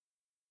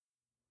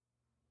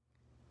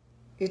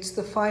It's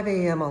the 5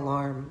 a.m.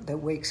 alarm that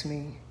wakes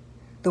me,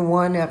 the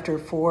one after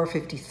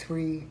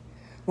 4:53,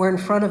 where in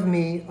front of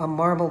me a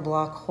marble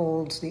block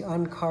holds the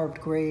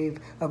uncarved grave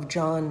of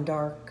John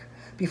Dark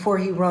before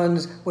he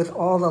runs with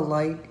all the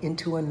light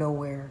into a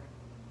nowhere.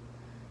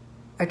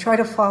 I try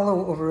to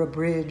follow over a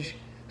bridge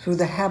through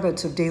the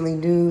habits of daily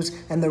news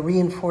and the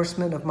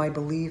reinforcement of my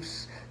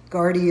beliefs,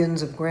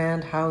 guardians of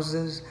grand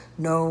houses,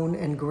 known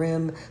and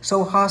grim,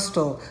 so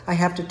hostile I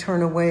have to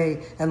turn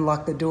away and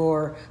lock the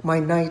door,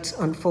 my nights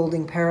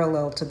unfolding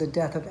parallel to the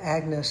death of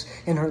Agnes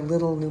in her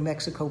little New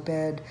Mexico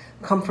bed,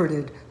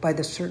 comforted by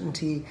the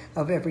certainty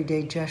of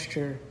everyday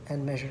gesture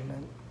and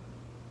measurement.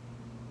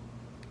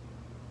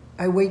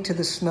 I wait to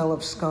the smell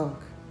of skunk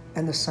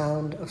and the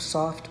sound of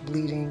soft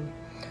bleeding.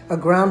 A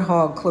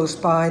groundhog close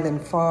by, then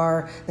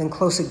far, then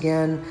close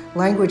again,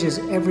 languages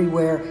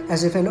everywhere,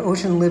 as if an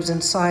ocean lives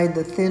inside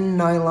the thin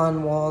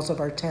nylon walls of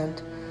our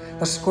tent.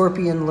 A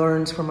scorpion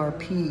learns from our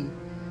pee,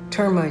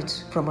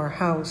 termites from our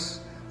house,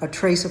 a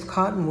trace of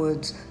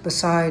cottonwoods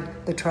beside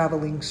the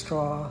traveling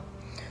straw.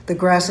 The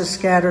grass is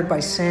scattered by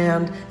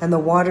sand, and the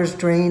waters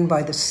drained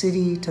by the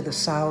city to the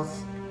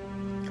south.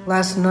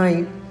 Last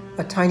night,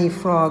 a tiny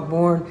frog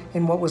born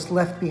in what was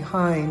left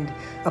behind,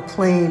 a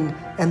plane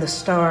and the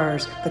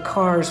stars, the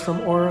cars from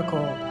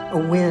Oracle, a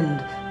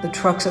wind, the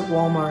trucks at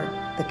Walmart,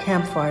 the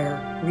campfire,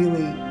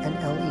 really an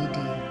LED.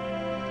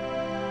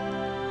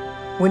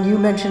 When you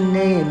mention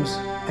names,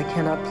 I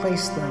cannot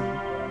place them.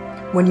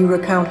 When you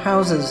recount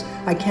houses,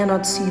 I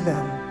cannot see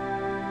them.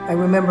 I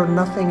remember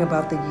nothing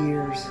about the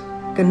years,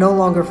 can no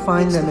longer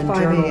find them in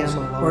journals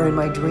or in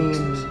my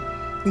dreams.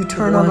 You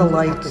turn on the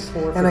lights,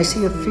 and I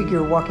see a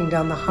figure walking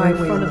down the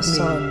highway in the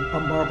sun.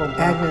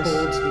 Agnes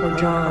or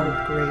John,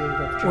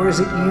 or is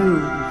it you,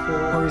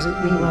 or is it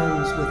me?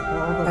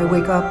 I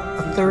wake up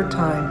a third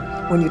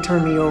time when you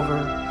turn me over,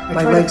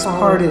 my legs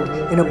parted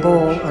in a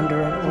bowl under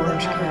an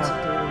orange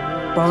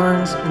cap.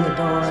 Barns in the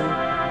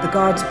dawn, the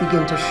gods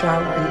begin to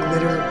shout and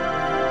glitter,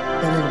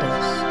 then in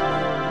dust.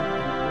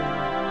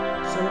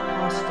 So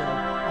hostile,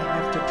 I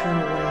have to turn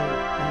away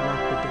and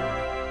lock the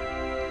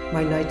door.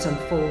 My nights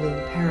unfolding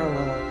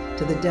parallel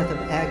to the death of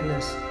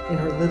Agnes in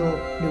her little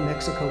New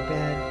Mexico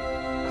bed,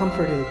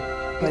 comforted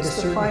by the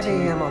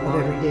certainty of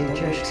everyday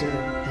gesture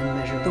and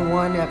measurement. The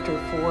one after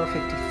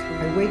 4:53.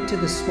 I wake to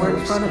the smell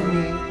in front of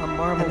me a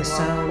marble and the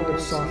sound of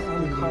soft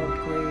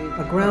uncarved grave.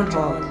 A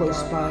groundhog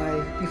close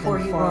by before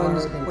he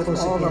runs with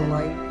all the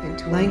light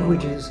into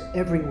languages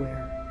everywhere.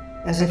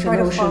 As if an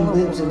ocean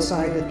lives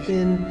inside the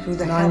thin, through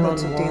the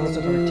habits of daily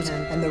news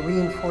and the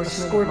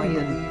reinforcement of my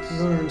beliefs,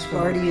 learns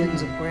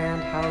guardians of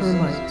grand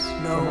houses,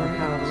 known and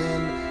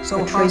grim,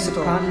 so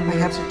hostile I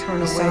have to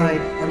turn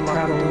aside and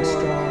lock the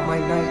door. My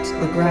nights,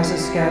 the grass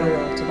is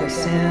scattered to the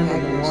sand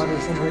and the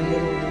waters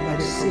drained by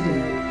the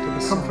city,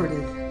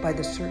 comforted by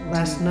the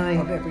certainty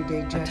of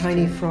everyday gesture. A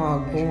tiny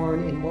frog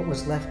born in what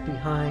was left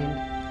behind,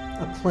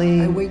 a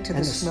plane and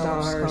the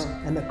stars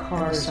and the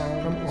cars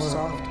from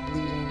soft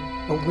bleeding.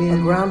 A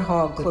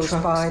groundhog close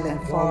by, then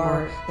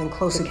far, then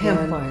close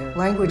again.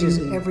 Languages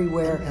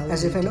everywhere,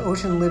 as if an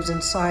ocean lives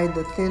inside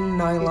the thin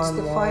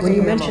nylon wall. When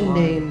you mention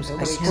names,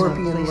 a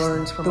scorpion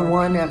learns from the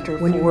one after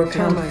when you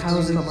recount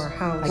houses from our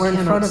house. We're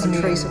in front of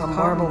a trace of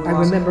marble. I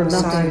remember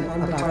nothing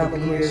about the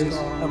years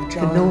of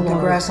John. The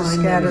grass is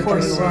scattered by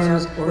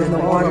sand, and the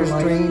waters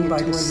drained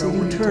by the city.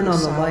 You turn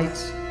on the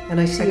lights, and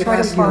I see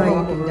a figure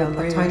walking down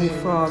a tiny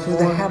frog through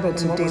the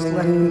habits of daily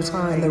news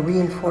and the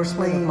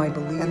reinforcement of my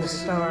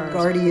beliefs,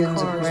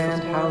 guardians of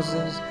grand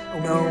houses,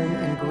 known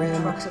and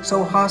grim,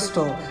 so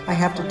hostile I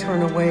have to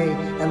turn away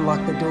and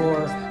lock the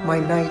door, my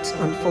nights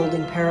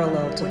unfolding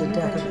parallel to the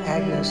death of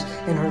Agnes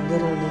in her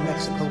little New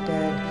Mexico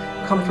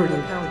bed,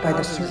 comforted by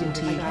the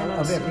certainty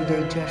of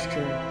everyday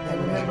gesture and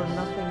remember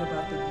nothing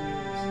about the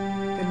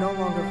years. Can no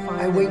longer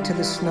find I wait to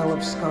the smell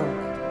of skunk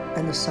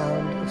and the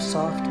sound of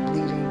soft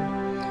bleeding.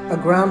 A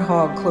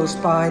groundhog close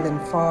by, then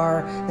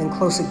far, then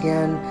close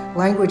again,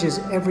 languages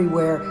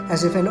everywhere,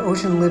 as if an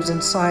ocean lives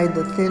inside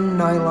the thin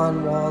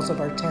nylon walls of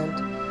our tent.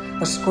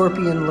 A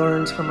scorpion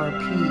learns from our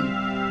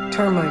pee,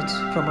 termites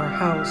from our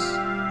house,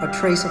 a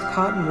trace of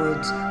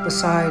cottonwoods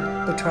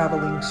beside the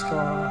traveling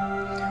straw.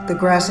 The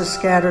grass is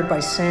scattered by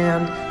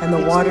sand, and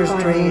the waters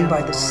drained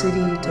by the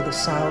city to the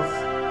south.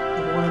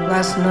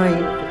 Last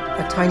night,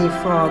 a tiny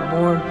frog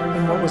born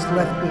in what was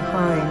left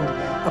behind,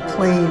 a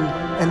plane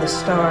and the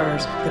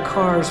stars, the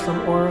cars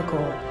from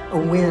Oracle, a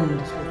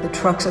wind, the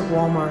trucks at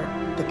Walmart,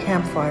 the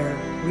campfire,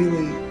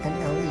 really an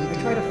LED.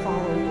 I try to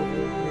follow over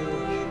a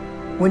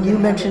bridge. When you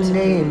mention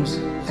names,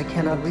 I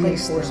cannot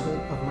place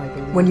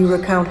them. When you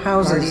recount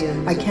houses,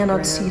 I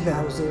cannot see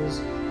them.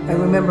 I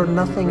remember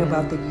nothing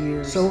about the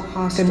years, so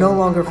can no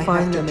longer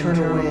find them in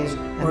journals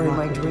or in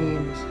my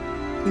dreams.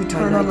 You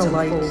turn on the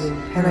lights,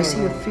 and I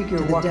see a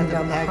figure walking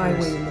down the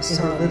highway in the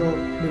sun.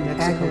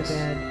 Agnes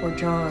or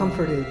John,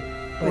 comforted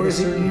by the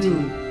certainty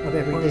of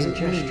everyday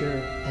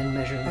gesture and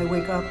measurement. I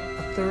wake up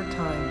a third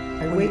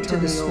time. I wake to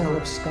the smell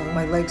of skunk,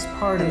 my legs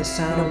parted, and the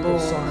sound of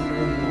soft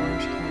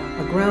orange cap.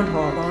 A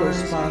groundhog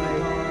close by,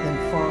 then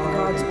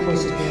far, and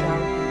close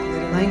again.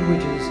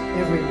 Languages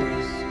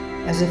everywhere,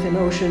 as if an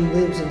ocean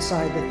lives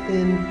inside the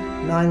thin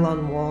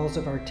nylon walls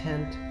of our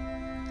tent.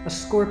 A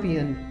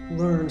scorpion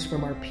learns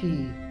from our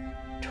pee,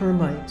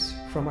 termites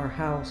from our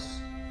house,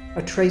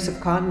 a trace of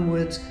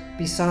cottonwoods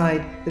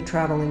beside the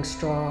traveling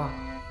straw,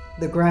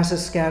 the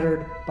grasses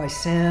scattered by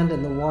sand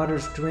and the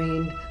waters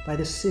drained by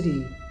the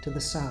city to the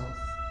south.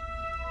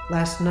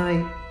 Last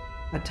night,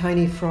 a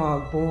tiny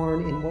frog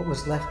born in what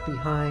was left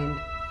behind,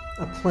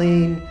 a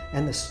plane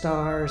and the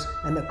stars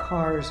and the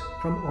cars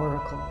from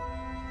Oracle,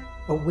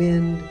 a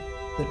wind,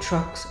 the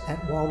trucks at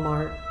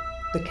Walmart,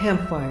 the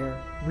campfire,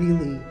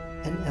 really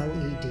an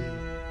LED.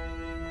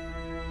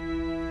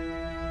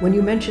 When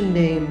you mention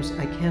names,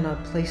 I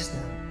cannot place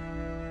them.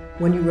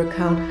 When you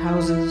recount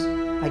houses,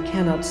 I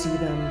cannot see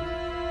them.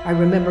 I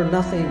remember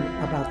nothing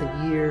about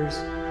the years,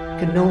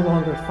 can no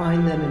longer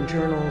find them in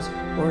journals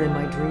or in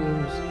my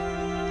dreams.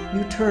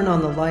 You turn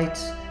on the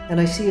lights,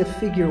 and I see a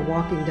figure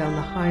walking down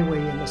the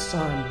highway in the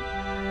sun.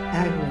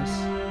 Agnes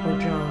or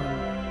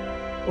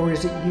John. Or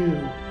is it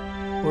you?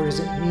 Or is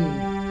it me?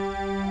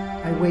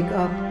 I wake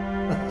up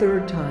a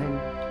third time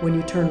when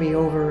you turn me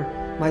over,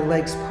 my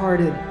legs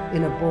parted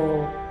in a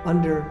bowl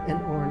under an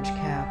orange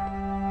cap.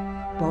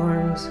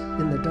 Barns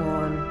in the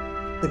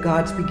dawn, the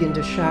gods begin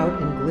to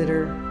shout in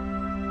glitter,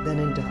 then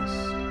in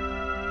dust.